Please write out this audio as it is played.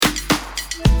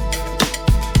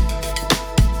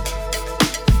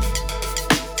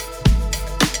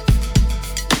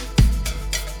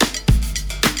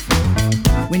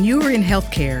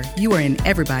healthcare, you are in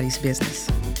everybody's business.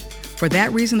 For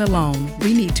that reason alone,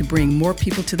 we need to bring more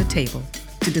people to the table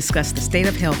to discuss the state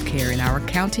of healthcare in our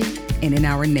county and in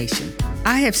our nation.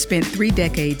 I have spent 3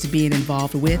 decades being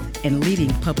involved with and leading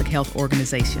public health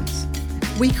organizations.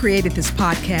 We created this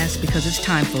podcast because it's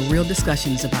time for real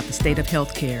discussions about the state of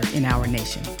healthcare in our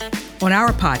nation. On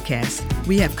our podcast,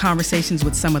 we have conversations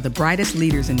with some of the brightest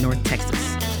leaders in North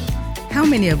Texas. How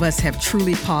many of us have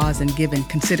truly paused and given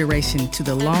consideration to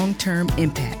the long-term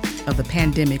impact of the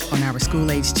pandemic on our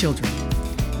school-aged children?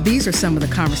 These are some of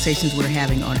the conversations we're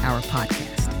having on our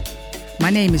podcast. My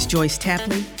name is Joyce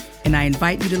Tapley, and I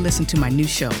invite you to listen to my new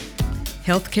show,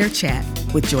 Healthcare Chat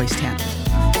with Joyce Tapley.